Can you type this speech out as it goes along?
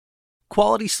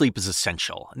Quality sleep is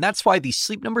essential, and that's why the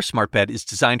Sleep Number Smart Bed is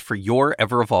designed for your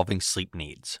ever-evolving sleep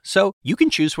needs. So you can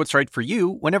choose what's right for you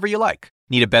whenever you like.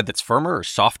 Need a bed that's firmer or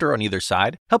softer on either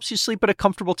side? Helps you sleep at a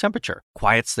comfortable temperature,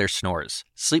 quiets their snores.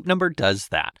 Sleep Number does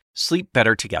that. Sleep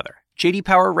better together. J.D.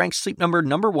 Power ranks Sleep Number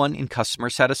 #1 in customer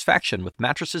satisfaction with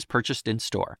mattresses purchased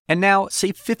in-store. And now,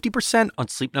 save 50% on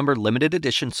Sleep Number limited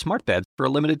edition smart beds for a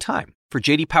limited time. For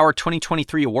J.D. Power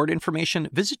 2023 award information,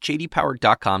 visit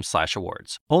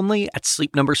jdpower.com/awards. Only at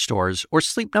Sleep Number stores or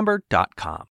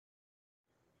sleepnumber.com.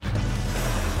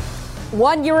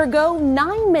 1 year ago,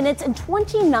 9 minutes and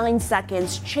 29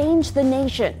 seconds changed the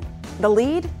nation. The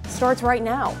lead starts right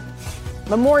now.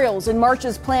 Memorials and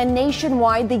marches planned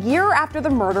nationwide the year after the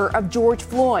murder of George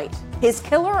Floyd. His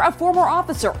killer, a former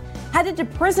officer, headed to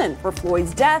prison for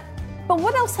Floyd's death. But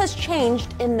what else has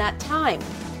changed in that time?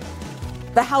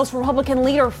 The House Republican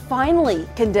leader finally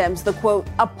condemns the, quote,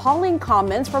 appalling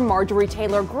comments from Marjorie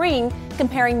Taylor Greene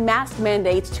comparing mask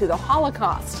mandates to the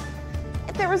Holocaust.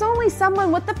 If there was only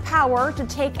someone with the power to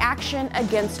take action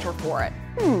against her for it.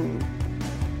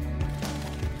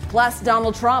 Plus,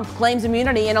 Donald Trump claims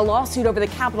immunity in a lawsuit over the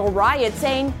Capitol riot,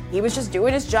 saying he was just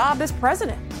doing his job as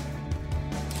president.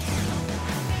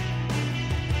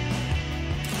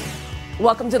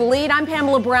 Welcome to The Lead. I'm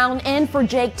Pamela Brown in for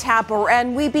Jake Tapper,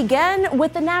 and we begin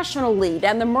with the national lead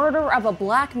and the murder of a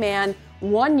black man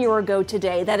 1 year ago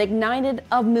today that ignited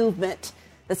a movement.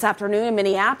 This afternoon in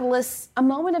Minneapolis, a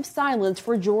moment of silence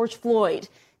for George Floyd,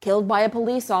 killed by a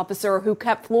police officer who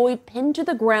kept Floyd pinned to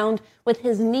the ground with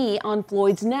his knee on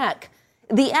Floyd's neck.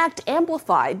 The act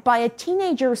amplified by a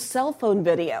teenager's cell phone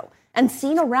video and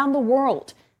seen around the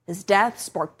world. His death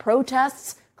sparked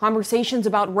protests, conversations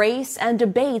about race, and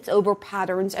debates over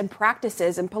patterns and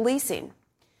practices in policing.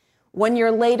 1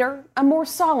 year later, a more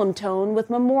solemn tone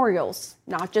with memorials,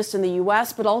 not just in the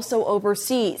U.S., but also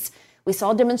overseas. We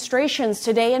saw demonstrations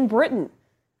today in Britain.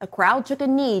 A crowd took a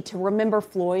knee to remember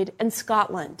Floyd in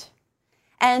Scotland.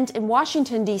 And in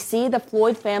Washington, D.C., the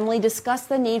Floyd family discussed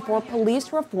the need for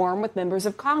police reform with members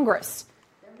of Congress.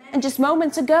 And just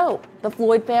moments ago, the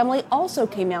Floyd family also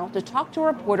came out to talk to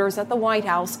reporters at the White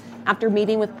House after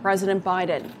meeting with President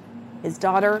Biden. His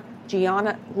daughter,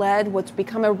 Giuliani, led what's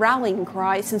become a rallying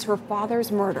cry since her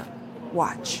father's murder.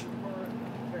 Watch.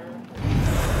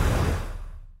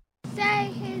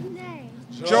 Say his name.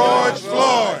 George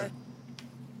Floyd.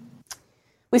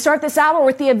 We start this hour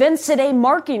with the events today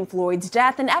marking Floyd's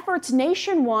death and efforts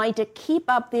nationwide to keep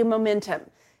up the momentum.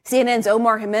 CNN's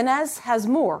Omar Jimenez has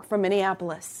more from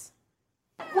Minneapolis.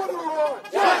 What do we want?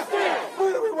 Justice!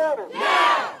 What do we want?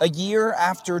 Now! A year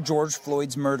after George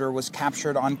Floyd's murder was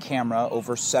captured on camera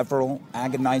over several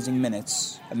agonizing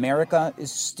minutes, America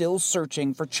is still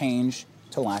searching for change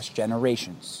to last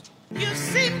generations. You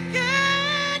seem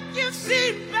good, you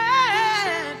seem bad.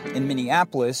 In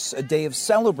Minneapolis, a day of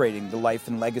celebrating the life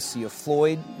and legacy of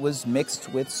Floyd was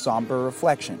mixed with somber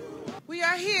reflection. We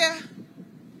are here,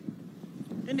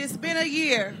 and it's been a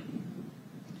year.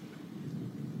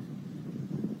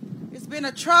 It's been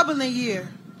a troubling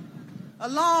year, a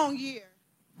long year,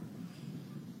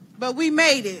 but we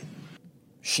made it.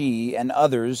 She and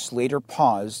others later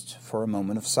paused for a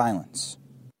moment of silence.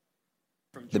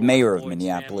 The mayor of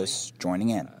Minneapolis joining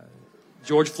in.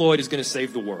 George Floyd is going to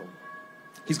save the world.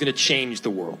 He's going to change the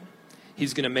world.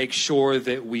 He's going to make sure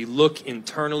that we look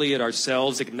internally at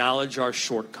ourselves, acknowledge our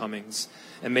shortcomings,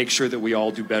 and make sure that we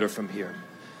all do better from here.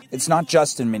 It's not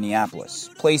just in Minneapolis.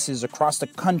 Places across the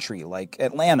country like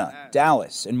Atlanta,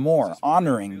 Dallas, and more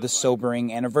honoring the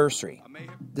sobering anniversary.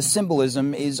 The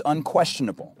symbolism is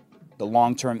unquestionable. The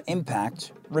long-term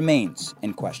impact remains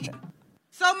in question.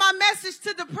 So my message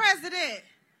to the president,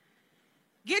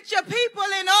 get your people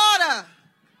in order.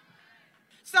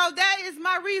 So that is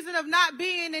my reason of not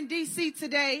being in D.C.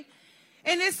 today,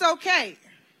 and it's okay.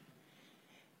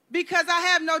 Because I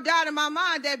have no doubt in my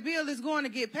mind that bill is going to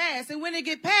get passed. And when it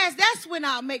gets passed, that's when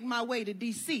I'll make my way to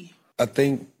D.C. I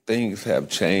think things have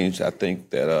changed. I think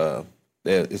that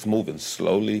it's moving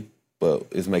slowly, but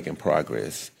it's making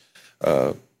progress.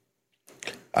 I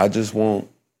just want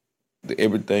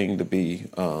everything to be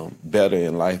better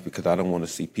in life because I don't want to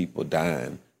see people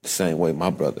dying the same way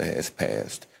my brother has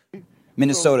passed.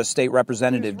 Minnesota State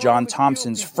Representative John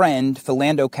Thompson's friend,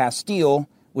 Philando Castile,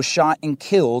 was shot and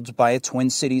killed by a Twin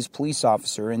Cities police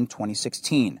officer in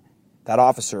 2016. That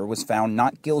officer was found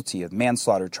not guilty of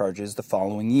manslaughter charges the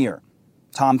following year.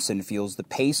 Thompson feels the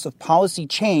pace of policy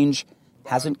change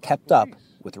hasn't kept up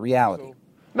with reality.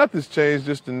 Nothing's changed,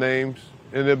 just the names,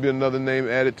 and there'll be another name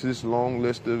added to this long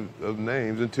list of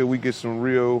names until we get some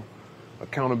real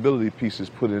accountability pieces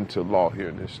put into law here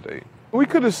in this state. We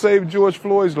could have saved George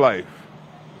Floyd's life.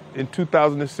 in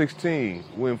 2016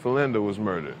 when Philando was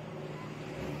murdered.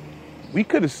 We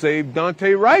could have saved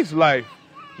Daunte Wright's life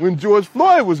when George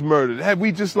Floyd was murdered. Had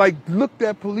we just looked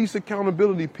at police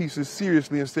accountability pieces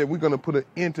seriously and said, we're going to put an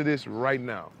end to this right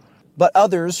now. But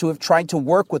others who have tried to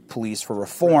work with police for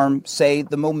reform say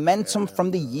the momentum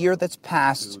from the year that's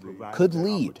passed could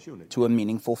lead to a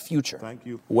meaningful future.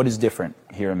 What is different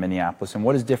here in Minneapolis, and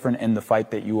what is different in the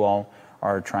fight that you all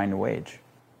are trying to wage?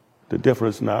 The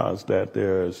difference now is that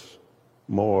there's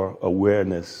more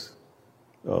awareness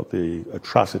of the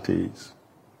atrocities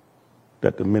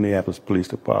that the Minneapolis Police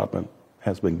Department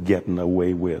has been getting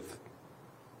away with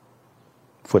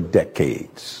for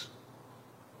decades.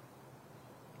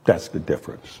 That's the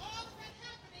difference.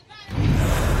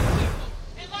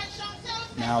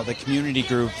 Now, the community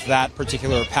group that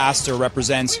particular pastor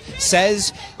represents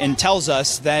says and tells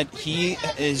us that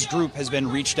his group has been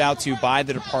reached out to by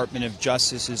the Department of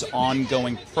Justice's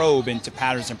ongoing probe into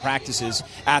patterns and practices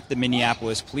at the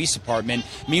Minneapolis Police Department.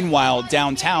 Meanwhile,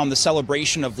 downtown, the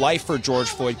celebration of life for George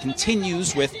Floyd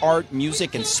continues with art,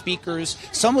 music, and speakers,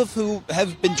 some of who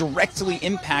have been directly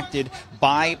impacted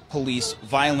by police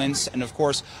violence. And of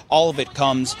course, all of it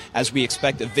comes as we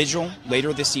expect a vigil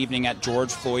later this evening at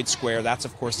George Floyd Square. That's,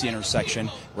 of course, the intersection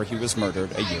where he was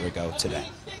murdered a year ago today.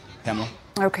 Pamela?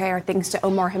 Okay, our thanks to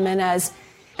Omar Jimenez.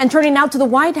 And turning now to the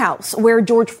White House, where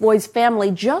George Floyd's family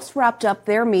just wrapped up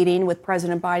their meeting with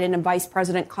President Biden and Vice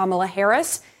President Kamala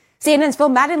Harris. CNN's Phil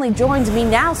Mattingly joins me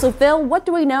now. So, Phil, what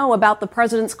do we know about the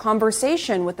president's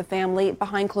conversation with the family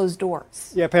behind closed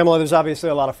doors? Yeah, Pamela, there's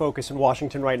obviously a lot of focus in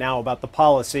Washington right now about the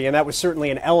policy, and that was certainly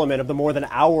an element of the more than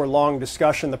hour-long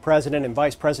discussion the president and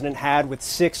vice president had with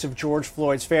 6 of George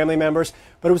Floyd's family members.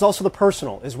 But it was also the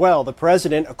personal as well. The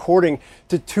president, according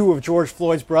to 2 of George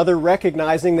Floyd's brothers,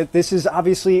 recognizing that this is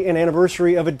obviously an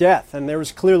anniversary of a death, and there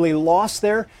was clearly loss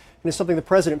there, and it's something the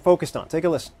president focused on. Take a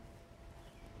listen.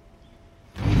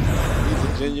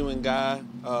 Genuine guy.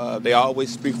 They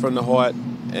always speak from the heart,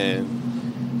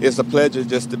 and it's a pleasure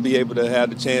just to be able to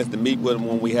have the chance to meet with him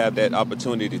when we have that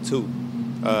opportunity too.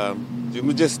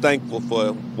 We're just thankful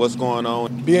for what's going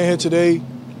on. Being here today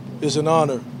is an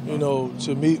honor,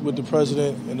 to meet with the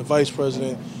president and the vice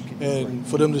president, and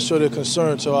for them to show their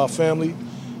concern to our family,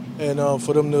 and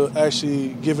for them to actually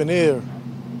give an ear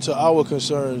to our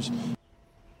concerns.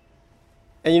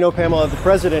 And Pamela, the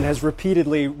president has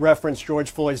repeatedly referenced George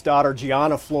Floyd's daughter,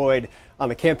 Gianna Floyd, on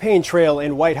the campaign trail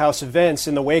in White House events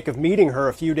in the wake of meeting her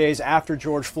a few days after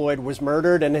George Floyd was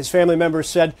murdered. And his family members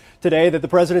said today that the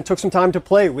president took some time to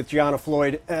play with George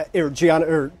Floyd's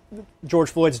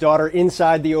daughter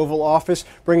inside the Oval Office,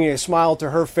 bringing a smile to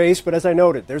her face. But as I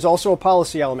noted, there's also a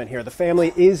policy element here. The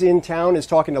family is in town, is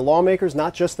talking to lawmakers,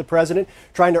 not just the president,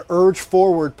 trying to urge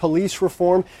forward police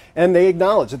reform. And they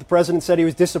acknowledge that the president said he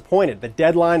was disappointed. The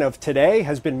deadline of today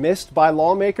has been missed by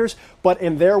lawmakers. But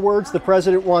in their words, the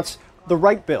president wants the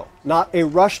right bill, not a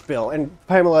rushed bill. And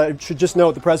Pamela should just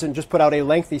note the president just put out a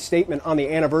lengthy statement on the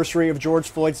anniversary of George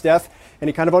Floyd's death, and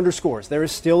he kind of underscores there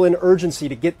is still an urgency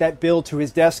to get that bill to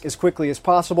his desk as quickly as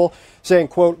possible, saying,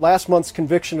 quote, last month's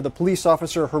conviction of the police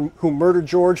officer who murdered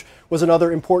George was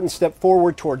another important step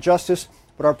forward toward justice,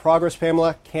 but our progress,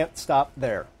 Pamela, can't stop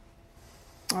there.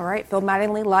 All right, Phil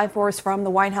Mattingly, live for us from the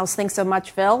White House. Thanks so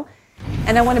much, Phil.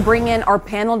 And I want to bring in our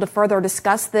panel to further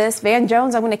discuss this. Van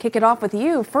Jones, I'm going to kick it off with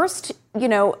you. First,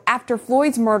 after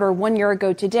Floyd's murder 1 year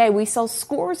ago today, we saw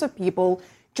scores of people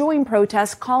join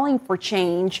protests calling for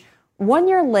change. 1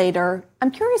 year later, I'm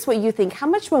curious what you think. How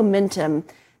much momentum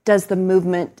does the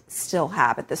movement still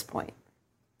have at this point?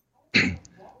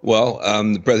 Well,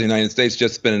 the President of the United States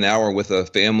just spent an hour with a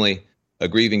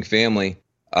grieving family.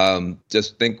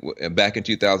 Just think back in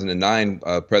 2009,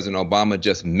 President Obama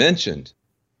just mentioned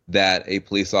that a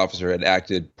police officer had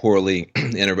acted poorly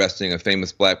in arresting a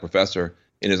famous black professor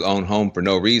in his own home for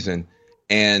no reason.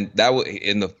 And that was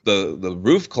the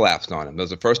roof collapsed on him. That was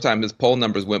the first time his poll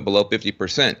numbers went below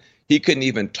 50%. He couldn't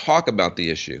even talk about the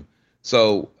issue.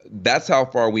 So that's how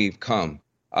far we've come.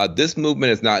 This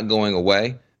movement is not going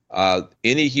away.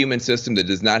 Any human system that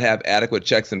does not have adequate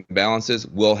checks and balances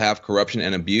will have corruption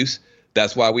and abuse.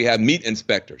 That's why we have meat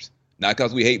inspectors, not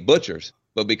because we hate butchers,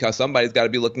 but because somebody's got to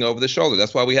be looking over the shoulder.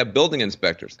 That's why we have building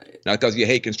inspectors, not because you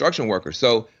hate construction workers.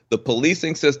 So the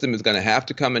policing system is going to have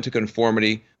to come into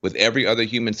conformity with every other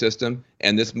human system,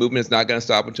 and this movement is not going to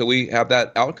stop until we have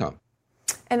that outcome.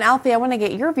 And Alfie, I want to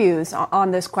get your views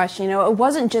on this question. It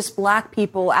wasn't just black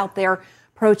people out there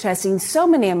protesting. So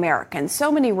many Americans,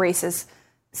 so many races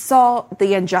saw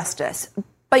the injustice.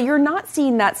 But you're not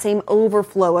seeing that same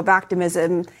overflow of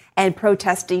activism and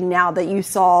protesting now that you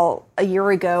saw a year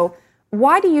ago.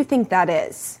 Why do you think that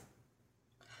is?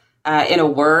 In a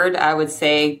word, I would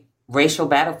say racial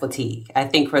battle fatigue. I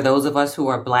think for those of us who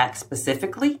are Black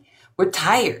specifically, we're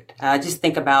tired. Just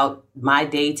think about my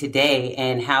day to day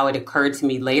and how it occurred to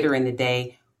me later in the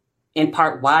day, in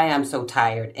part why I'm so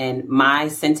tired. And my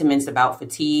sentiments about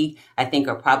fatigue, I think,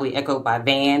 are probably echoed by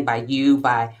Van, by you,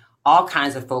 by all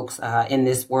kinds of folks in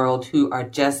this world who are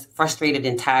just frustrated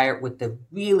and tired with the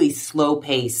really slow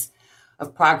pace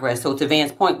of progress. So to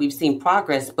Van's point, we've seen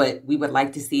progress, but we would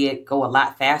like to see it go a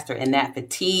lot faster. And that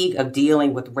fatigue of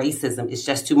dealing with racism is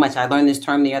just too much. I learned this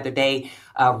term the other day,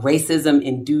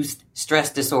 racism-induced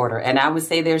stress disorder. And I would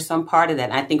say there's some part of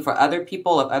that. And I think for other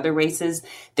people of other races,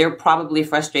 they're probably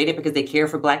frustrated because they care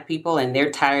for Black people and they're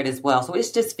tired as well. So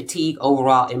it's just fatigue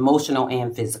overall, emotional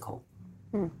and physical.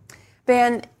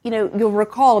 Van, you'll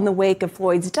recall in the wake of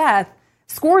Floyd's death,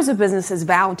 scores of businesses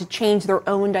vowed to change their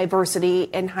own diversity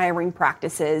and hiring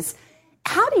practices.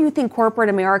 How do you think corporate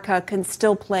America can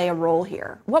still play a role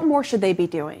here? What more should they be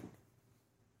doing?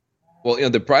 Well,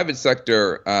 the private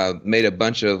sector made a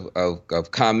bunch of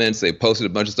comments. They posted a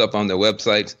bunch of stuff on their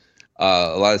websites.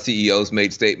 A lot of CEOs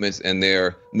made statements, and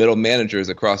their middle managers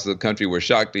across the country were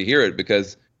shocked to hear it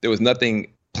because there was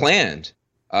nothing planned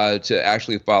to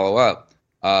actually follow up.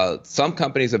 Some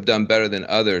companies have done better than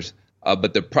others,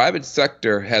 but the private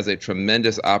sector has a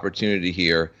tremendous opportunity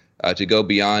here to go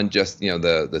beyond just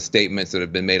the statements that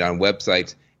have been made on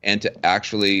websites and to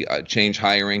actually change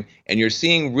hiring. And you're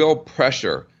seeing real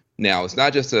pressure now. It's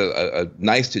not just a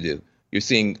nice to do. You're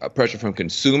seeing pressure from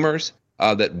consumers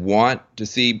that want to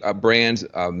see brands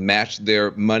match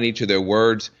their money to their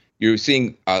words. You're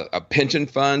seeing pension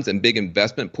funds and big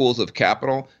investment pools of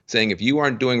capital saying if you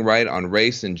aren't doing right on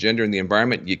race and gender and the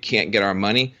environment, you can't get our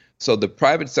money. So the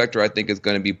private sector, I think, is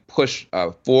going to be pushed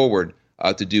forward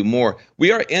to do more.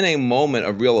 We are in a moment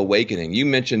of real awakening. You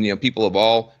mentioned, people of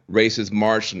all races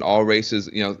marched and all races,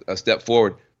 a step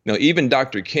forward. Even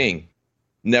Dr. King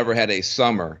never had a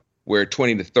summer where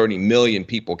 20 to 30 million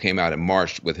people came out and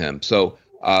marched with him. So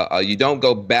you don't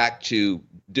go back to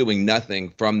doing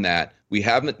nothing from that.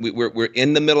 We're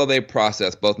in the middle of a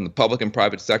process, both in the public and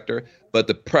private sector, but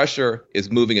the pressure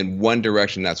is moving in one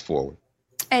direction, that's forward.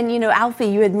 And, Alfie,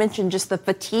 you had mentioned just the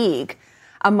fatigue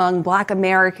among Black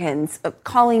Americans,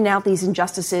 calling out these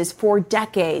injustices for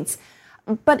decades.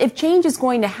 But if change is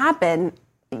going to happen,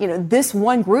 this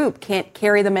one group can't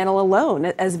carry the mantle alone,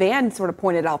 as Van sort of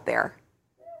pointed out there.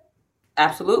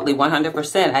 Absolutely,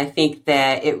 100%. I think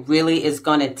that it really is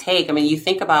going to take, you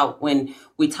think about when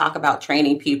we talk about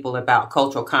training people about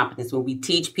cultural competence, when we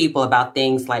teach people about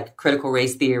things like critical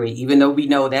race theory, even though we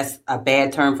know that's a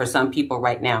bad term for some people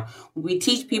right now, when we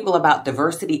teach people about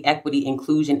diversity, equity,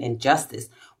 inclusion, and justice,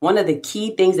 one of the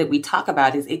key things that we talk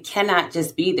about is it cannot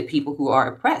just be the people who are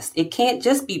oppressed. It can't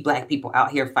just be Black people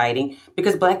out here fighting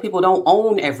because Black people don't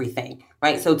own everything,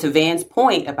 right? So to Van's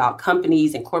point about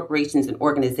companies and corporations and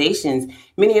organizations,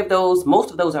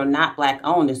 most of those are not Black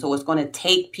owned. And so it's going to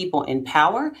take people in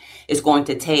power. It's going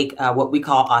to take what we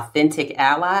call authentic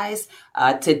allies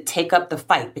to take up the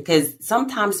fight, because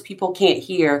sometimes people can't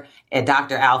hear a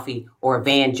Dr. Alfie or a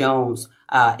Van Jones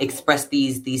express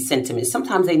these sentiments.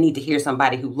 Sometimes they need to hear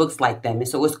somebody who looks like them. And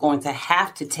so it's going to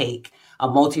have to take a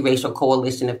multiracial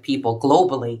coalition of people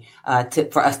globally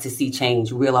for us to see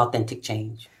change, real authentic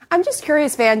change. I'm just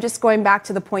curious, Van, just going back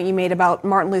to the point you made about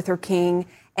Martin Luther King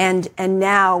and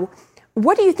now,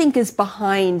 what do you think is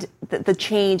behind the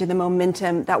change and the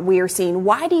momentum that we are seeing?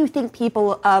 Why do you think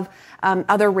people of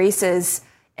other races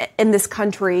in this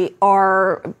country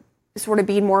are sort of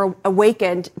being more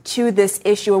awakened to this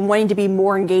issue and wanting to be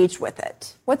more engaged with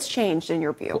it? What's changed in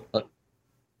your view?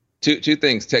 Two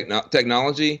things: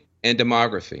 technology and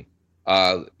demography.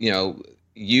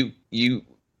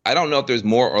 I don't know if there's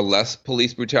more or less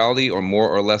police brutality or more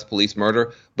or less police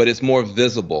murder, but it's more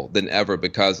visible than ever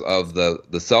because of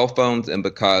the cell phones and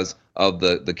because of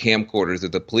the camcorders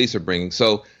that the police are bringing.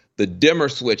 So the dimmer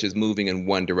switch is moving in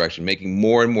one direction, making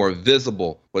more and more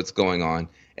visible what's going on.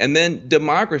 And then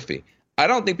demography. I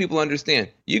don't think people understand.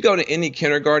 You go to any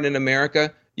kindergarten in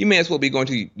America, you may as well be going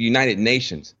to the United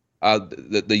Nations.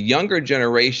 The younger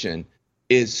generation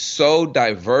is so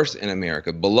diverse in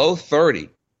America. Below 30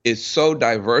 is so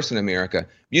diverse in America.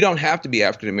 You don't have to be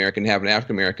African American to have an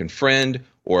African American friend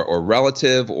or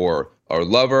relative or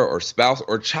lover or spouse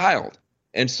or child.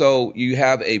 And so you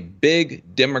have a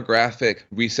big demographic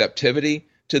receptivity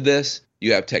to this.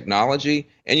 You have technology,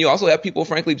 and you also have people,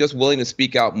 frankly, just willing to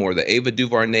speak out more. The Ava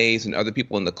DuVernays and other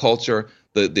people in the culture,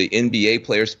 the NBA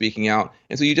players speaking out.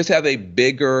 And so you just have a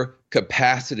bigger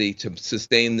capacity to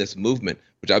sustain this movement,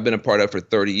 which I've been a part of for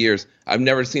 30 years. I've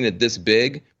never seen it this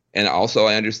big. And also,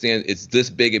 I understand it's this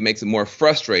big. It makes it more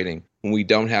frustrating when we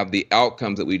don't have the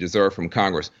outcomes that we deserve from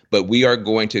Congress. But we are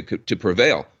going to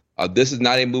prevail. This is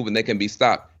not a movement that can be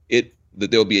stopped. There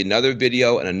will be another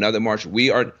video and another march.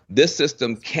 This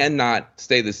system cannot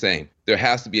stay the same. There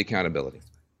has to be accountability.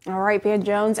 All right, Van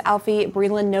Jones, Alfie,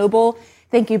 Breland Noble,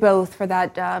 thank you both for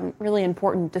that really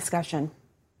important discussion.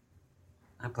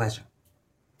 My pleasure.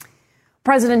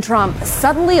 President Trump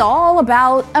suddenly all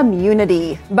about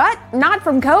immunity, but not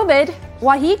from COVID,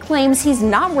 while he claims he's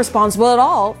not responsible at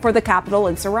all for the Capitol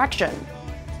insurrection.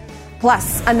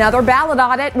 Plus, another ballot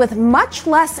audit with much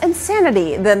less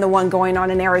insanity than the one going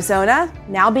on in Arizona,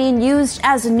 now being used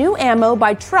as new ammo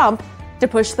by Trump to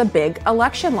push the big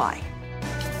election lie.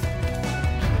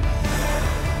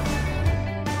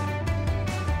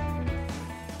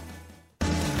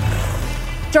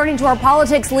 Turning to our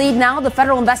politics lead now, the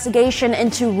federal investigation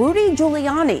into Rudy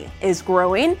Giuliani is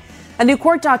growing. A new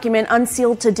court document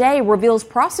unsealed today reveals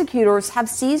prosecutors have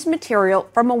seized material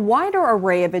from a wider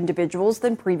array of individuals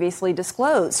than previously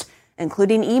disclosed,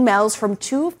 including emails from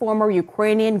 2 former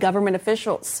Ukrainian government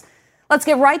officials. Let's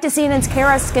get right to CNN's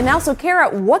Kara Scannell. So,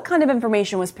 Kara, what kind of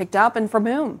information was picked up and from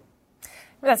whom?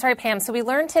 That's right, Pam. So we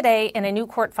learned today in a new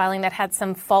court filing that had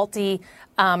some faulty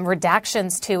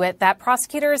redactions to it that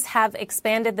prosecutors have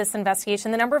expanded this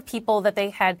investigation, the number of people that they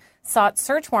had sought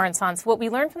search warrants on. So what we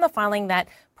learned from the filing that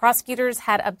prosecutors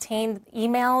had obtained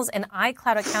emails and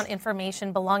iCloud account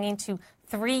information belonging to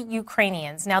 3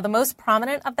 Ukrainians. Now, the most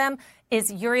prominent of them is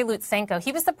Yuri Lutsenko.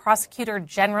 He was the prosecutor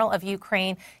general of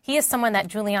Ukraine. He is someone that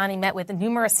Giuliani met with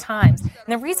numerous times. And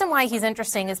the reason why he's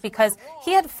interesting is because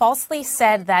he had falsely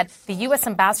said that the U.S.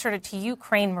 ambassador to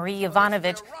Ukraine, Marie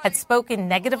Yovanovitch, had spoken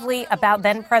negatively about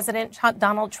then President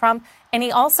Donald Trump. And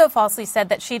he also falsely said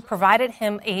that she'd provided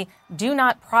him a do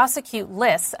not prosecute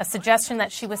list, a suggestion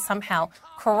that she was somehow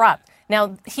corrupt.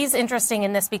 Now, he's interesting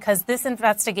in this because this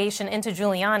investigation into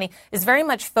Giuliani is very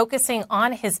much focusing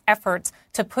on his efforts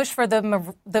to push for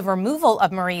the removal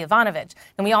of Marie Yovanovitch.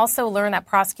 And we also learned that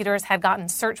prosecutors had gotten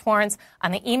search warrants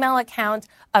on the email account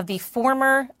of the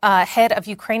former head of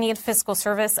Ukrainian Fiscal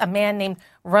Service, a man named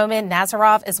Roman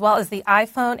Nazarov, as well as the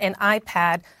iPhone and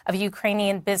iPad of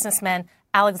Ukrainian businessman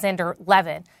Alexander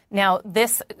Levin. Now,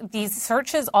 these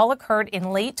searches all occurred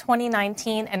in late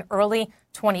 2019 and early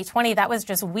 2020. That was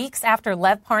just weeks after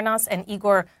Lev Parnas and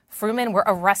Igor Fruman were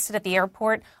arrested at the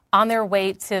airport on their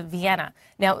way to Vienna.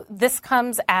 Now, this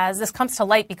comes to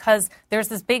light because there's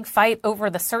this big fight over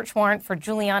the search warrant for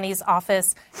Giuliani's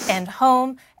office and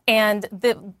home, and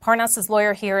Parnas's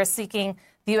lawyer here is seeking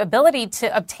the ability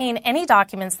to obtain any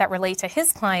documents that relate to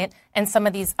his client and some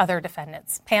of these other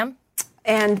defendants. Pam?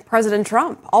 And President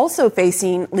Trump, also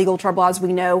facing legal trouble, as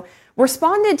we know,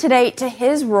 responded today to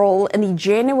his role in the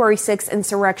January 6th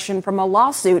insurrection from a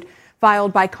lawsuit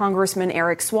filed by Congressman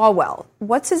Eric Swalwell.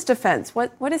 What's his defense?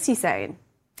 What is he saying?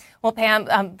 Well,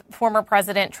 Pam, former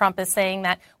President Trump is saying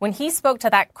that when he spoke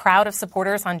to that crowd of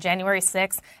supporters on January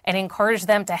 6th and encouraged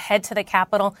them to head to the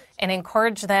Capitol and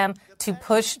encourage them to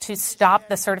push to stop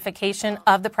the certification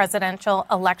of the presidential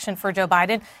election for Joe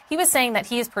Biden, he was saying that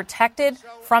he is protected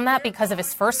from that because of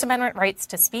his First Amendment rights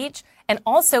to speech, and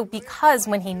also because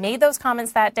when he made those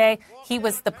comments that day, he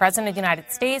was the president of the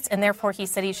United States, and therefore he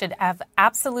said he should have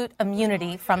absolute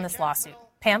immunity from this lawsuit.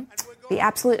 Pam? The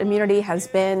absolute immunity has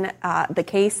been the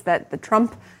case that the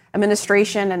Trump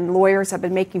administration and lawyers have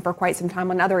been making for quite some time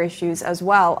on other issues as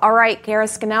well. All right, Kara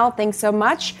Scannell, thanks so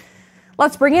much.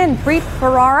 Let's bring in Preet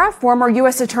Bharara, former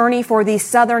U.S. attorney for the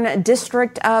Southern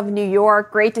District of New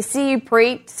York. Great to see you,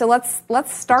 Preet. So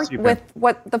let's start with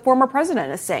what the former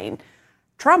president is saying.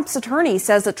 Trump's attorney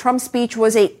says that Trump's speech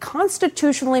was a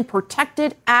constitutionally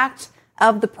protected act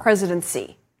of the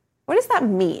presidency. What does that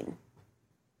mean?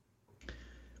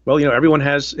 Well, everyone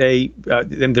has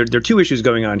and there are 2 issues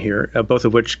going on here, both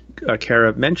of which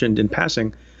Kara mentioned in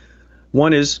passing.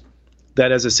 One is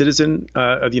that as a citizen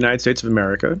of the United States of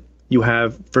America, you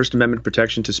have First Amendment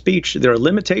protection to speech. There are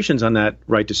limitations on that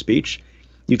right to speech.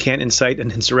 You can't incite an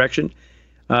insurrection.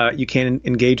 You can't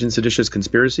engage in seditious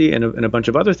conspiracy and a bunch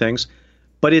of other things.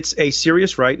 But it's a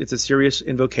serious right. It's a serious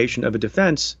invocation of a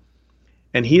defense.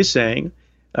 And he is saying,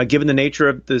 given the nature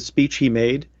of the speech he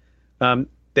made,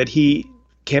 that he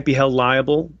can't be held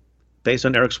liable based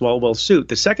on Eric Swalwell's suit.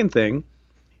 The second thing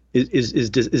is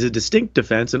a distinct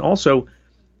defense, and also,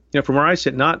 from where I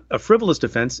sit, not a frivolous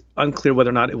defense, unclear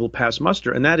whether or not it will pass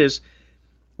muster. And that is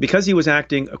because he was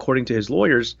acting, according to his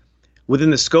lawyers, within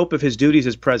the scope of his duties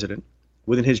as president,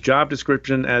 within his job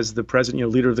description as the president,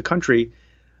 leader of the country,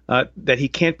 that he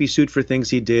can't be sued for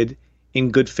things he did in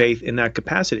good faith in that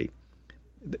capacity.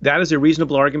 That is a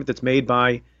reasonable argument that's made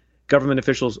by government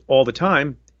officials all the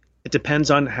time. It depends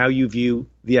on how you view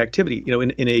the activity. You know,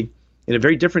 in a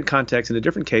very different context, in a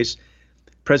different case,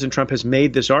 President Trump has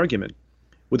made this argument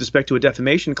with respect to a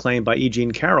defamation claim by E.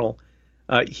 Jean Carroll.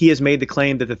 He has made the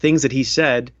claim that the things that he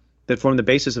said that formed the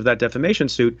basis of that defamation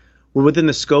suit were within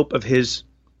the scope of his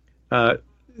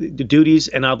duties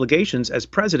and obligations as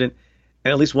president.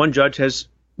 And at least one judge has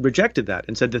rejected that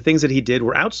and said the things that he did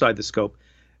were outside the scope.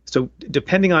 So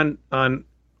depending on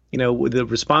the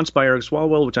response by Eric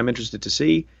Swalwell, which I'm interested to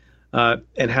see,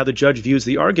 and how the judge views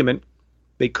the argument,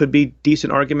 they could be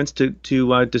decent arguments to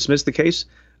dismiss the case,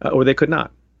 or they could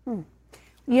not.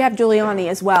 You have Giuliani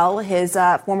as well, his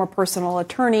former personal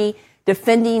attorney,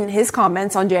 defending his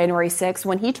comments on January 6th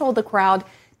when he told the crowd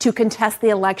to contest the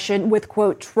election with,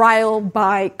 quote, trial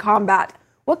by combat.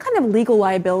 What kind of legal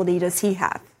liability does he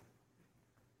have?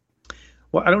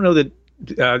 Well, I don't know that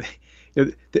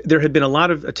there had been a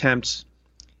lot of attempts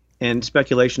and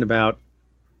speculation about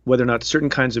whether or not certain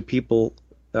kinds of people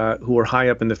who are high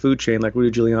up in the food chain, like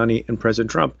Rudy Giuliani and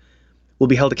President Trump, will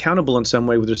be held accountable in some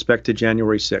way with respect to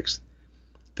January 6th.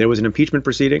 There was an impeachment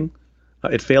proceeding.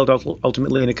 It failed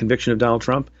ultimately in a conviction of Donald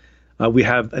Trump. We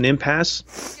have an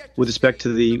impasse with respect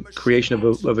to the creation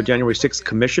of a January 6th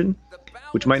commission,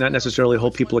 which might not necessarily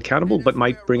hold people accountable, but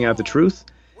might bring out the truth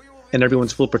and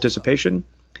everyone's full participation.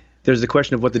 There's the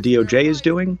question of what the DOJ is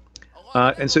doing.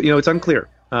 And so, it's unclear.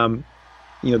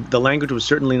 The language was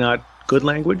certainly not good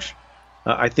language.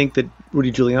 I think that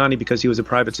Rudy Giuliani, because he was a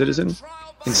private citizen,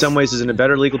 in some ways is in a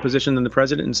better legal position than the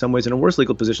president, in some ways in a worse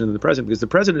legal position than the president, because the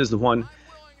president is the one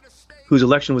whose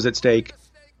election was at stake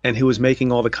and who was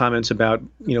making all the comments about,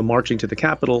 marching to the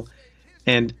Capitol.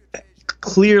 And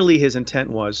clearly his intent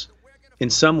was,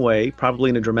 in some way, probably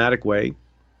in a dramatic way,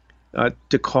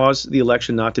 to cause the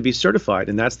election not to be certified.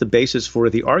 And that's the basis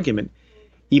for the argument,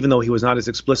 even though he was not as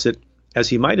explicit as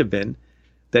he might have been,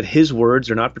 that his words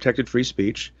are not protected free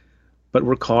speech, but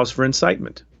were cause for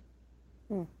incitement.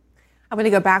 I'm going to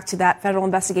go back to that federal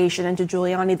investigation into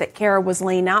Giuliani that Kara was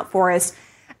laying out for us.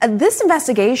 This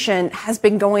investigation has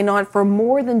been going on for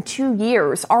more than 2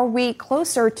 years. Are we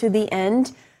closer to the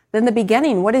end than the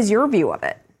beginning? What is your view of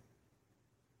it?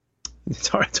 It's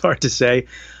hard to say.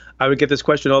 I would get this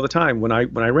question all the time when I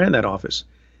ran that office.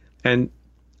 And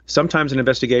sometimes an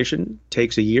investigation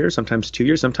takes a year, sometimes 2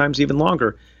 years, sometimes even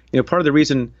longer. Part of the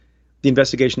reason the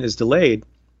investigation is delayed,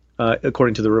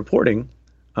 according to the reporting,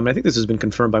 I think this has been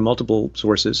confirmed by multiple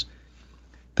sources,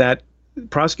 that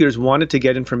prosecutors wanted to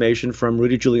get information from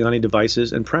Rudy Giuliani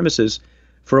devices and premises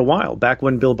for a while, back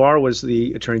when Bill Barr was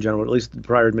the attorney general, at least the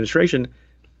prior administration.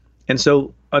 And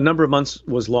so a number of months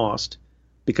was lost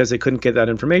because they couldn't get that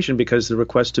information because the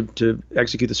request to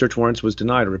execute the search warrants was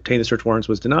denied, or obtain the search warrants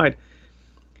was denied.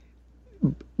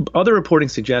 Other reporting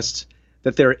suggests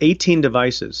that there are 18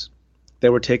 devices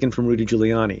that were taken from Rudy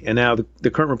Giuliani. And now the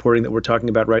current reporting that we're talking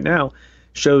about right now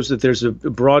shows that there's a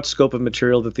broad scope of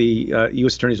material that the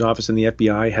U.S. Attorney's Office and the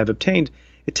FBI have obtained.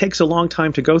 It takes a long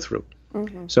time to go through.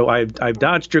 Mm-hmm. So I've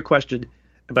dodged your question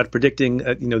about predicting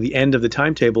the end of the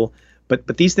timetable,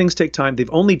 but these things take time.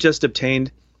 They've only just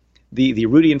obtained the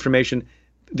Rudy information.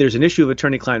 There's an issue of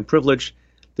attorney-client privilege.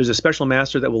 There's a special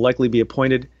master that will likely be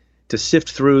appointed to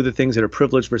sift through the things that are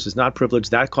privileged versus not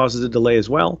privileged. That causes a delay as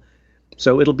well.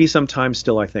 So it'll be some time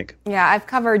still, I think. Yeah, I've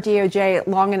covered DOJ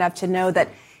long enough to know that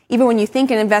even when you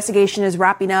think an investigation is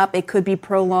wrapping up, it could be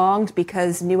prolonged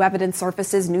because new evidence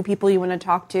surfaces, new people you want to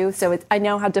talk to. So I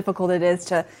know how difficult it is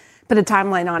to put a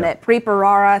timeline on it. Preet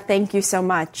Bharara, thank you so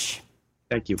much.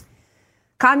 Thank you.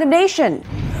 Condemnation,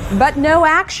 but no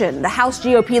action. The House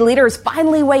GOP leaders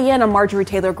finally weigh in on Marjorie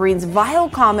Taylor Greene's vile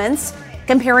comments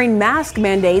comparing mask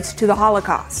mandates to the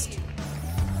Holocaust.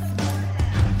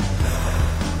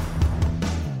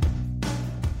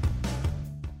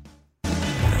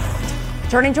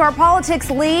 Turning to our politics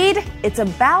lead, it's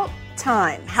about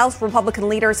time. House Republican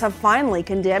leaders have finally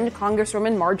condemned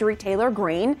Congresswoman Marjorie Taylor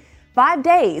Greene 5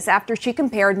 days after she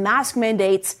compared mask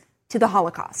mandates to the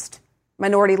Holocaust.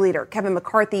 Minority Leader Kevin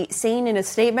McCarthy saying in a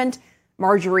statement,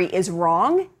 Marjorie is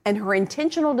wrong and her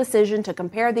intentional decision to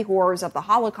compare the horrors of the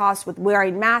Holocaust with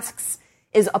wearing masks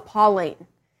is appalling.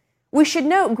 We should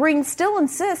note Greene still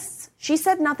insists she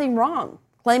said nothing wrong,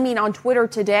 claiming on Twitter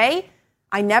today,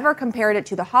 I never compared it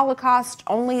to the Holocaust,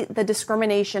 only the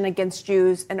discrimination against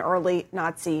Jews in early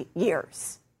Nazi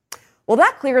years. Well,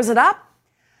 that clears it up.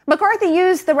 McCarthy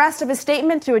used the rest of his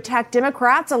statement to attack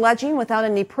Democrats, alleging without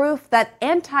any proof that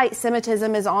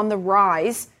anti-Semitism is on the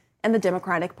rise in the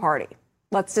Democratic Party.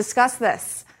 Let's discuss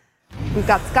this. We've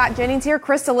got Scott Jennings here,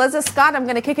 Chris Eliza. Scott, I'm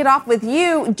going to kick it off with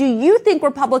you. Do you think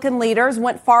Republican leaders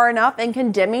went far enough in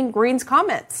condemning Greene's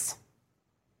comments?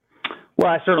 Well,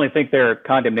 I certainly think their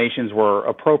condemnations were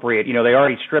appropriate. You know, they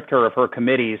already stripped her of her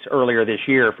committees earlier this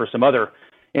year for some other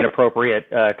inappropriate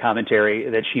commentary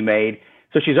that she made.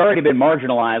 So she's already been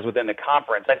marginalized within the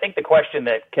conference. I think the question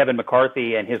that Kevin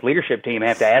McCarthy and his leadership team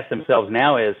have to ask themselves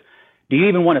now is, do you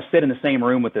even want to sit in the same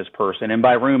room with this person? And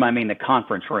by room, I mean the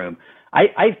conference room.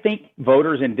 I think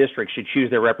voters in districts should choose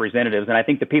their representatives, and I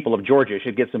think the people of Georgia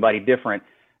should get somebody different,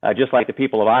 just like the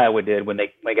people of Iowa did when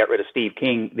they got rid of Steve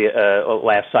King the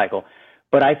last cycle.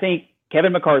 But I think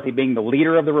Kevin McCarthy, being the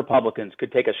leader of the Republicans,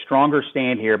 could take a stronger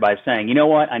stand here by saying, you know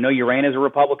what, I know you ran as a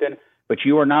Republican, but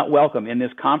you are not welcome in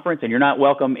this conference, and you're not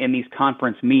welcome in these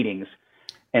conference meetings.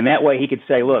 And that way he could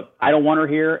say, look, I don't want her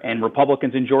here, and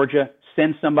Republicans in Georgia,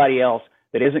 send somebody else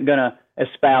that isn't going to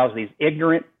espouse these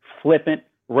ignorant, flippant,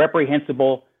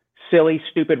 reprehensible, silly,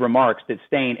 stupid remarks that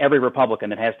stain every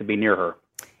Republican that has to be near her.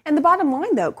 And the bottom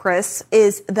line, though, Chris,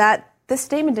 is that this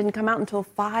statement didn't come out until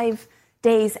 5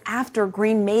 days after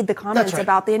Greene made the comments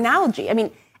about the analogy. I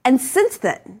mean, and since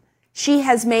then, she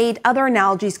has made other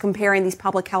analogies comparing these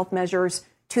public health measures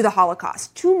to the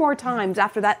Holocaust 2 more times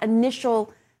after that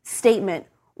initial statement.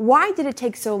 Why did it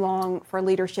take so long for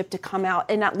leadership to come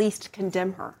out and at least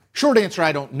condemn her? Short answer,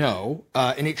 I don't know,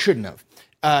 and it shouldn't have.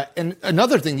 And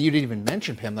another thing that you didn't even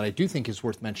mention, Pam, that I do think is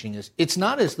worth mentioning is it's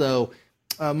not as though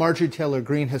Marjorie Taylor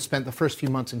Greene has spent the first few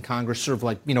months in Congress sort of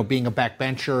like, you know, being a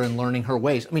backbencher and learning her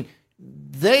ways. I mean,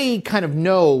 they kind of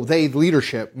know,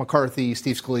 leadership, McCarthy,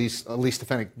 Steve Scalise, Elise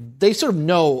Stefanik, they sort of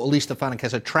know Elise Stefanik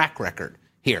has a track record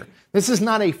here. This is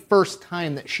not a first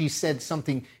time that she said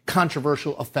something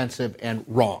controversial, offensive, and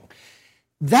wrong.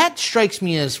 That strikes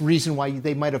me as reason why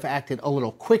they might have acted a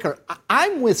little quicker.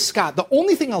 I'm with Scott. The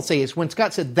only thing I'll say is when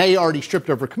Scott said they already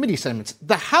stripped over committee assignments,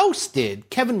 the House did.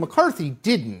 Kevin McCarthy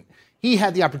didn't. He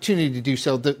had the opportunity to do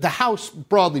so. The House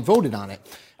broadly voted on it.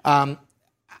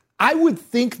 I would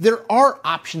think there are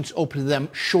options open to them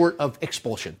short of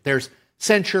expulsion. There's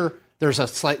censure. There's a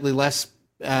slightly less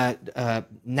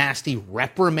nasty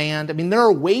reprimand. I mean, there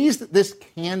are ways that this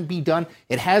can be done.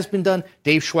 It has been done.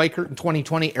 Dave Schweikert in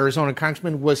 2020, Arizona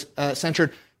congressman, was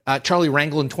censured. Charlie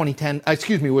Rangel in 2010,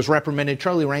 was reprimanded.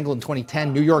 Charlie Rangel in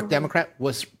 2010, New York Democrat,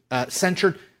 was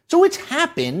censured. So it's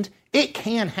happened. It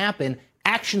can happen.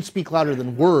 Actions speak louder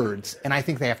than words, and I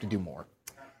think they have to do more.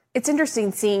 It's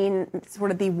interesting seeing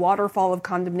sort of the waterfall of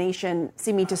condemnation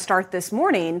seeming to start this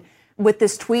morning with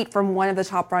this tweet from one of the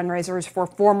top fundraisers for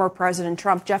former President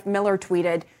Trump. Jeff Miller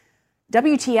tweeted,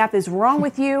 WTF is wrong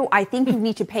with you. I think you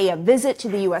need to pay a visit to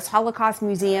the U.S. Holocaust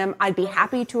Museum. I'd be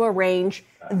happy to arrange.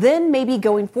 Then maybe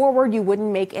going forward, you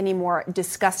wouldn't make any more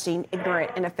disgusting,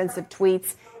 ignorant, and offensive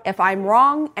tweets. If I'm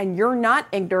wrong and you're not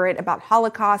ignorant about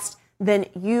Holocaust, then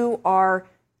you are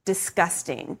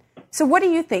disgusting. So what do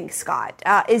you think, Scott?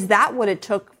 Is that what it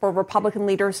took for Republican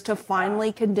leaders to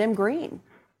finally condemn Greene?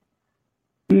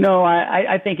 No,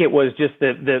 I think it was just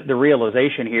the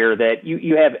realization here that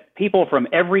you have people from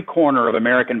every corner of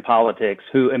American politics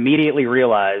who immediately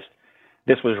realized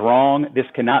this was wrong. This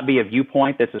cannot be a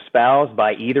viewpoint that's espoused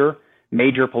by either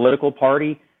major political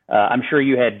party. I'm sure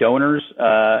you had donors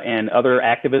and other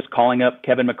activists calling up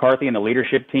Kevin McCarthy and the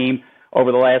leadership team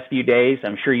over the last few days.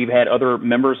 I'm sure you've had other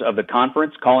members of the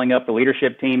conference calling up the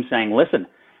leadership team saying, listen,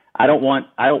 I don't want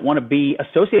to be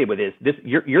associated with this.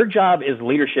 Your job as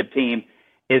leadership team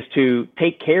is to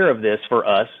take care of this for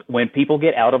us when people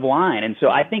get out of line. And so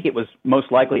I think it was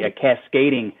most likely a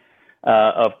cascading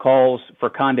of calls for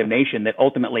condemnation that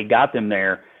ultimately got them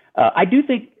there. I do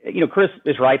think, Chris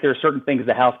is right. There are certain things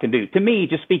the House can do. To me,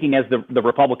 just speaking as the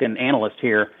Republican analyst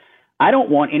here, I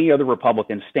don't want any other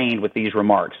Republican stained with these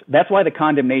remarks. That's why the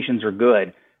condemnations are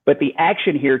good. But the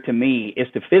action here to me is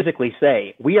to physically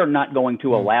say, we are not going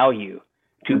to allow you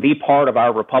to be part of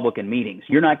our Republican meetings.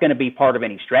 You're not going to be part of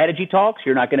any strategy talks.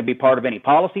 You're not going to be part of any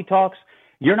policy talks.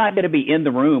 You're not going to be in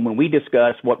the room when we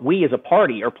discuss what we as a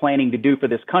party are planning to do for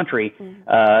this country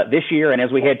this year and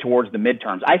as we head towards the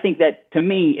midterms. I think that, to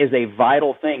me, is a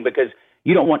vital thing because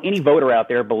you don't want any voter out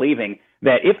there believing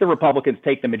that if the Republicans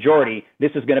take the majority, this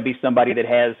is going to be somebody that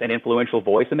has an influential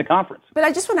voice in the conference. But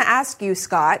I just want to ask you,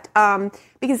 Scott,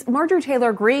 because Marjorie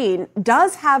Taylor Greene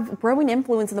does have growing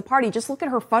influence in the party. Just look at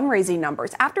her fundraising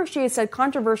numbers. After she has said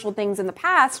controversial things in the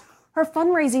past, her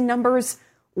fundraising numbers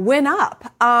went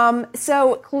up.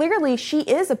 So clearly she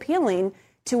is appealing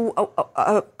to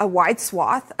a wide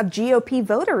swath of GOP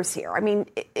voters here. I mean,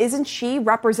 isn't she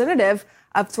representative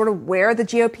of sort of where the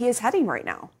GOP is heading right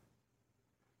now?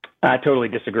 I totally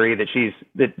disagree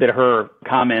that her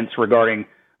comments regarding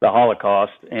the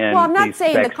Holocaust and I'm not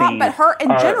saying but her in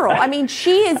general. I mean,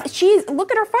 she's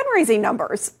look at her fundraising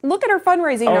numbers. Look at her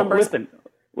fundraising numbers.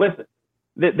 Listen.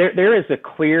 There is a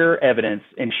clear evidence,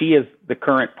 and she is the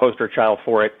current poster child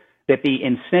for it, that the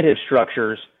incentive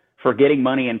structures for getting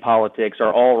money in politics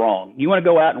are all wrong. You want to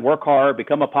go out and work hard,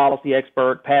 become a policy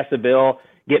expert, pass a bill,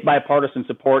 get bipartisan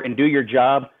support, and do your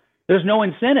job. There's no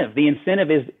incentive. The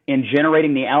incentive is in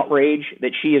generating the outrage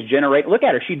that she is generating. Look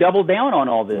at her. She doubled down on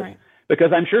all this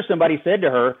because I'm sure somebody said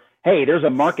to her, hey, there's a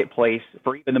marketplace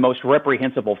for even the most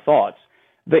reprehensible thoughts.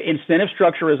 The incentive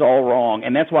structure is all wrong,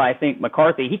 and that's why I think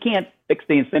McCarthy, he can't fix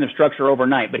the incentive structure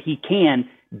overnight, but he can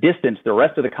distance the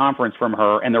rest of the conference from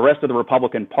her and the rest of the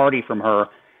Republican Party from her.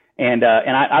 And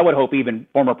I would hope even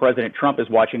former President Trump is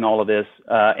watching all of this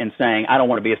and saying, I don't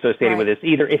want to be associated with this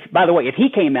either. By the way, if he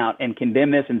came out and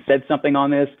condemned this and said something on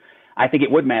this, I think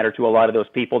it would matter to a lot of those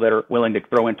people that are willing to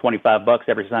throw in $25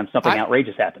 every time something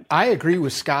outrageous happens. I agree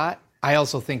with Scott. I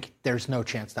also think there's no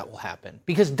chance that will happen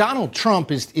because Donald Trump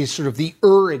is sort of the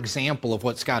example of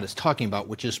what Scott is talking about,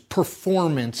 which is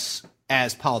performance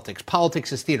as politics.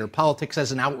 Politics as theater. Politics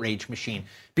as an outrage machine,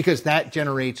 because that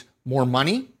generates more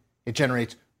money. It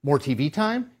generates more TV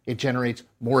time. It generates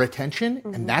more attention.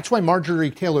 Mm-hmm. And that's why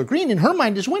Marjorie Taylor Greene, in her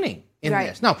mind, is winning in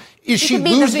this. Now, is she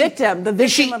losing? The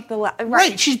victim of the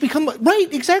right. She's become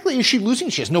exactly. Is she losing?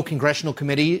 She has no congressional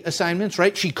committee assignments,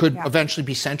 right? She could eventually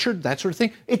be censured, that sort of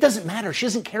thing. It doesn't matter. She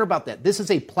doesn't care about that. This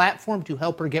is a platform to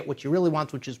help her get what she really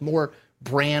wants, which is more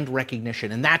brand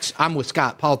recognition. And I'm with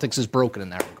Scott. Politics is broken in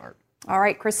that regard. All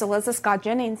right, Chris Cillizza, Scott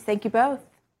Jennings, thank you both.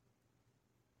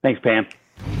 Thanks, Pam.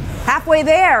 Halfway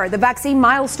there, the vaccine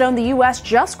milestone the U.S.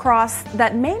 just crossed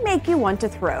that may make you want to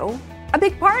throw a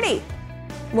big party.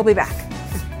 We'll be back.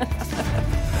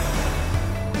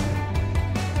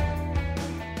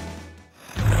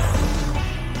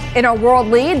 In our world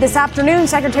lead this afternoon,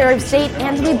 Secretary of State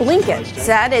Antony Blinken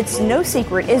said it's no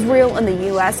secret Israel and the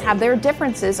U.S. have their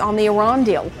differences on the Iran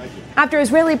deal, after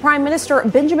Israeli Prime Minister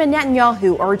Benjamin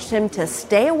Netanyahu urged him to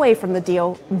stay away from the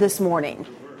deal this morning.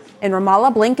 In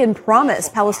Ramallah, Blinken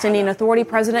promised Palestinian Authority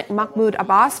President Mahmoud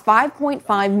Abbas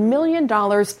 $5.5 million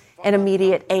in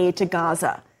immediate aid to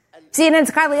Gaza. CNN's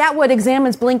Kylie Atwood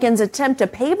examines Blinken's attempt to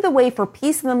pave the way for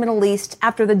peace in the Middle East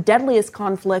after the deadliest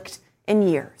conflict in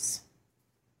years.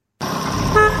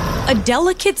 A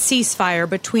delicate ceasefire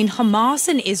between Hamas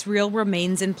and Israel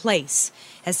remains in place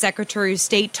as Secretary of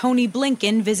State Tony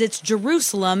Blinken visits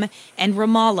Jerusalem and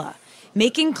Ramallah,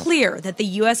 making clear that the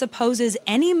U.S. opposes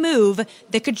any move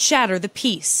that could shatter the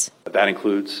peace. That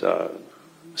includes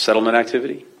settlement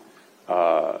activity.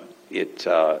 It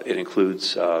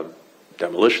includes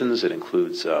demolitions. It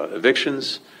includes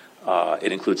evictions.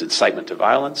 It includes incitement to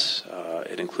violence.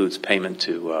 It includes payment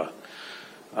to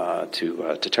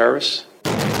terrorists.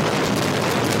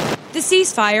 The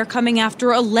ceasefire coming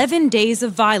after 11 days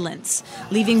of violence,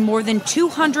 leaving more than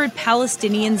 200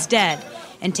 Palestinians dead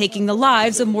and taking the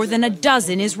lives of more than a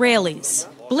dozen Israelis.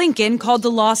 Blinken called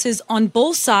the losses on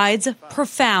both sides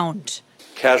profound.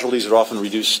 Casualties are often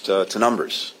reduced to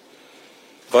numbers,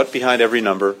 but behind every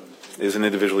number is an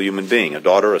individual human being, a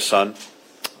daughter, a son,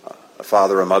 a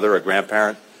father, a mother, a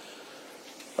grandparent,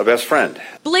 a best friend.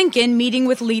 Blinken meeting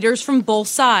with leaders from both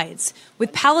sides,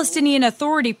 with Palestinian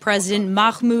Authority President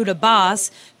Mahmoud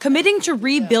Abbas committing to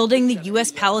rebuilding the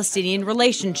U.S.-Palestinian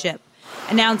relationship,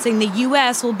 announcing the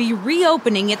U.S. will be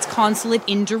reopening its consulate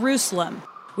in Jerusalem,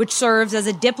 which serves as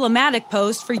a diplomatic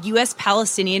post for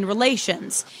U.S.-Palestinian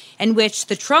relations, and which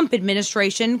the Trump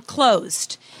administration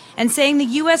closed, and saying the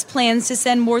U.S. plans to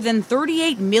send more than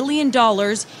 $38 million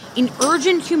in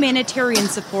urgent humanitarian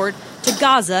support to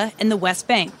Gaza and the West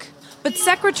Bank. But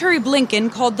Secretary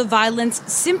Blinken called the violence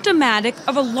symptomatic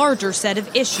of a larger set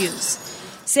of issues,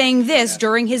 saying this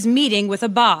during his meeting with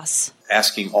Abbas.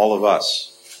 Asking all of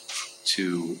us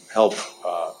to help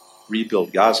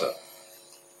rebuild Gaza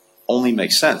only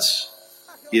makes sense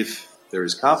if there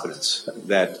is confidence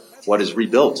that what is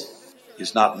rebuilt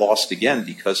is not lost again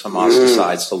because Hamas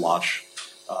decides to launch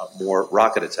more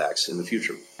rocket attacks in the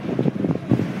future.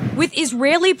 With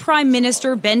Israeli Prime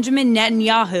Minister Benjamin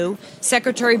Netanyahu,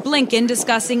 Secretary Blinken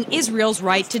discussing Israel's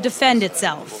right to defend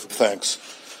itself. Thanks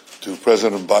to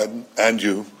President Biden and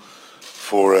you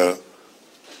for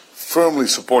firmly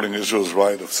supporting Israel's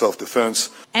right of self-defense.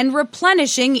 And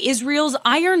replenishing Israel's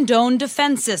Iron Dome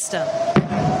defense system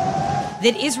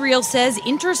that Israel says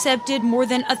intercepted more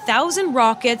than 1,000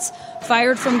 rockets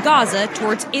fired from Gaza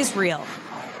towards Israel.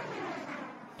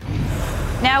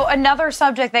 Now, another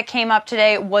subject that came up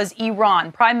today was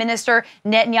Iran. Prime Minister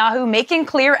Netanyahu making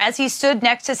clear as he stood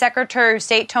next to Secretary of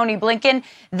State Tony Blinken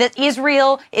that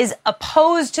Israel is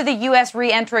opposed to the U.S.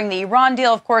 re-entering the Iran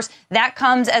deal. Of course, that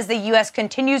comes as the U.S.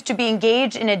 continues to be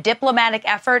engaged in a diplomatic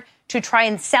effort to try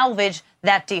and salvage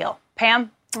that deal. Pam?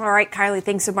 All right, Kylie,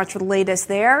 thanks so much for the latest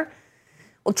there.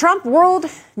 Well, Trump world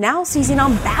now seizing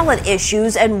on ballot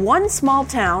issues in one small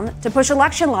town to push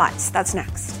election lies. That's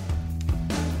next.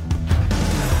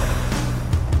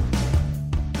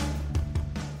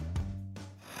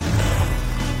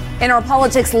 In our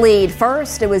politics lead,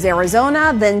 first it was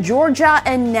Arizona, then Georgia,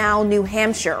 and now New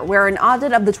Hampshire, where an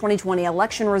audit of the 2020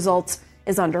 election results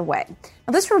is underway.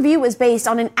 Now, this review is based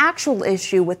on an actual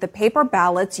issue with the paper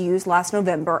ballots used last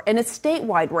November in a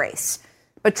statewide race.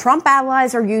 But Trump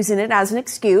allies are using it as an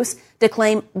excuse to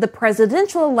claim the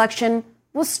presidential election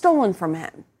was stolen from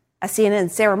him. As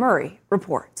CNN's Sarah Murray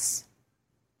reports.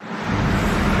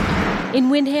 In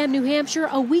Windham, New Hampshire,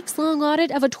 a weeks-long audit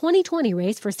of a 2020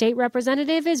 race for state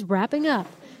representative is wrapping up,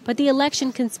 but the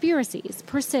election conspiracies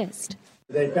persist.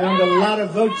 They found a lot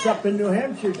of votes up in New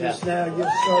Hampshire just now. You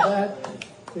saw that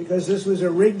because this was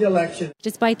a rigged election.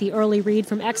 Despite the early read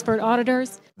from expert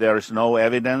auditors, there is no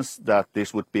evidence that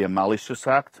this would be a malicious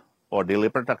act or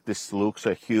deliberate act. This looks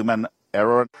a human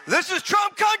error. This is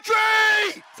Trump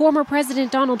country! Former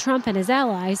President Donald Trump and his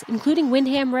allies, including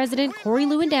Windham resident Corey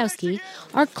Lewandowski,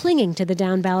 are clinging to the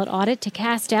down-ballot audit to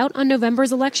cast doubt on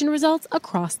November's election results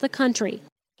across the country.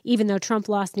 Even though Trump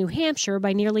lost New Hampshire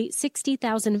by nearly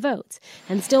 60,000 votes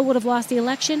and still would have lost the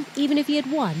election even if he had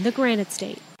won the Granite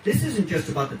State. This isn't just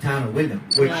about the town of Windham,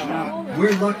 which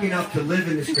we're lucky enough to live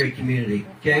in this great community,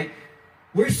 okay?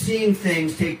 We're seeing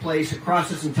things take place across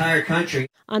this entire country.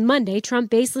 On Monday, Trump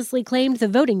baselessly claimed the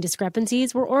voting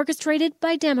discrepancies were orchestrated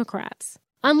by Democrats.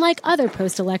 Unlike other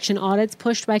post-election audits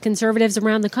pushed by conservatives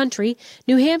around the country,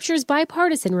 New Hampshire's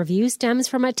bipartisan review stems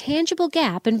from a tangible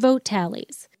gap in vote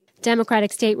tallies.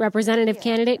 Democratic state representative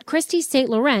candidate Christy St.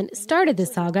 Laurent started the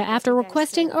saga after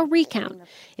requesting a recount.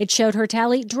 It showed her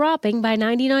tally dropping by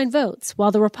 99 votes, while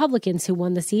the Republicans who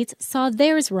won the seats saw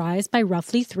theirs rise by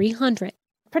roughly 300.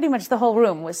 Pretty much the whole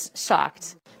room was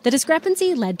shocked. The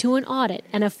discrepancy led to an audit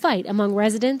and a fight among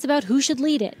residents about who should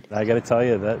lead it. I got to tell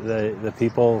you that the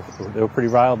people, they were pretty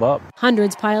riled up.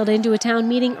 Hundreds piled into a town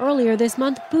meeting earlier this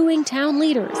month, booing town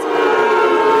leaders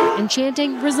and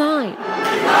chanting, "Resign."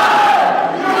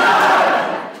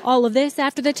 All of this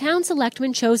after the town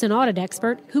selectmen chose an audit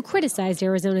expert who criticized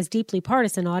Arizona's deeply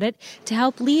partisan audit to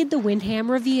help lead the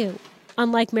Windham review.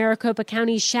 Unlike Maricopa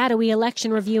County's shadowy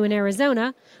election review in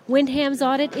Arizona, Windham's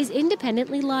audit is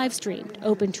independently live-streamed,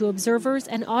 open to observers,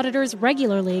 and auditors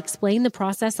regularly explain the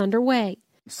process underway.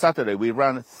 Saturday, we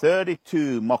ran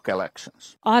 32 mock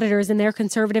elections. Auditors and their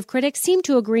conservative critics seem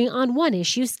to agree on one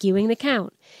issue skewing the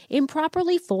count: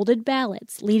 improperly folded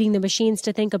ballots, leading the machines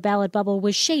to think a ballot bubble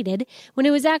was shaded when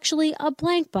it was actually a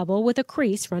blank bubble with a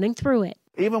crease running through it.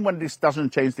 Even when this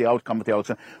doesn't change the outcome of the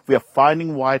election, we are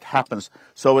finding why it happens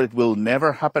so it will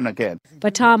never happen again.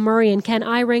 But Tom Murray and Ken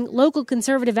Eyring, local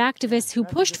conservative activists who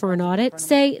pushed for an audit,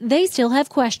 say they still have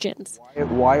questions.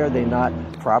 Why are they not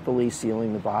properly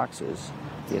sealing the boxes,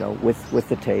 with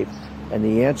the tape? And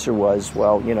the answer was,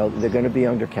 well, they're going to be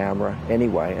under camera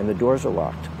anyway, and the doors are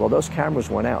locked. Well, those cameras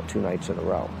went out 2 nights in a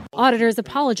row. Auditors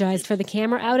apologized for the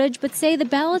camera outage, but say the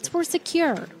ballots were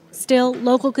secure. Still,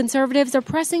 local conservatives are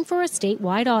pressing for a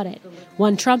statewide audit.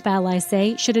 One Trump ally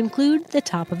say should include the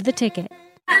top of the ticket.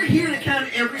 We're here to count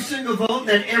every single vote,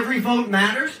 that every vote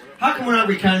matters. How come we're not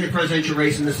recounting the presidential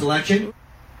race in this election?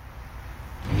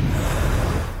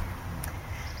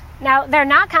 Now, they're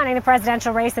not counting the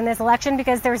presidential race in this election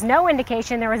because there's no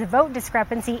indication there was a vote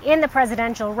discrepancy in the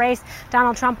presidential race.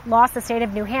 Donald Trump lost the state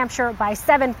of New Hampshire by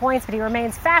 7 points, but he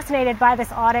remains fascinated by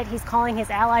this audit. He's calling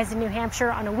his allies in New Hampshire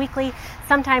on a weekly,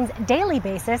 sometimes daily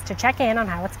basis to check in on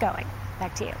how it's going.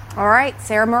 Back to you. All right,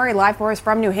 Sarah Murray, live for us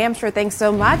from New Hampshire. Thanks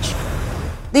so much.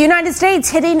 The United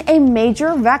States hitting a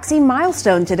major vaccine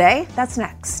milestone today. That's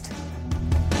next.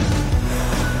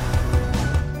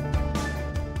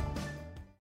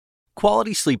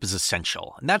 Quality sleep is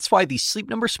essential, and that's why the Sleep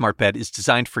Number Smart Bed is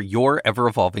designed for your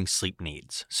ever-evolving sleep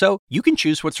needs. So you can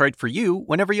choose what's right for you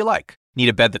whenever you like. Need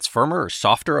a bed that's firmer or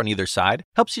softer on either side?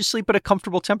 Helps you sleep at a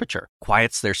comfortable temperature.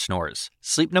 Quiets their snores.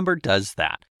 Sleep Number does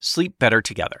that. Sleep better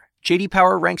together. J.D.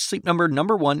 Power ranks Sleep Number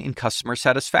 #1 in customer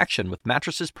satisfaction with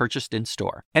mattresses purchased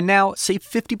in-store. And now, save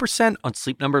 50% on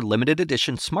Sleep Number limited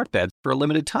edition smart beds for a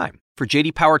limited time. For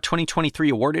J.D. Power 2023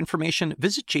 award information,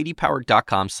 visit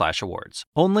jdpower.com/awards.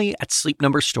 Only at Sleep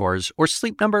Number stores or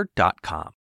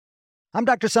sleepnumber.com. I'm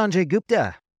Dr. Sanjay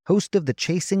Gupta, host of the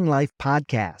Chasing Life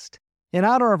podcast. In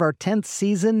honor of our 10th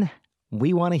season,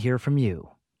 we want to hear from you.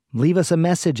 Leave us a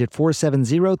message at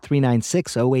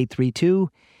 470-396-0832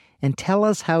 and tell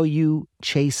us how you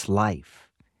chase life.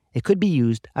 It could be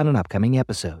used on an upcoming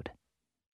episode.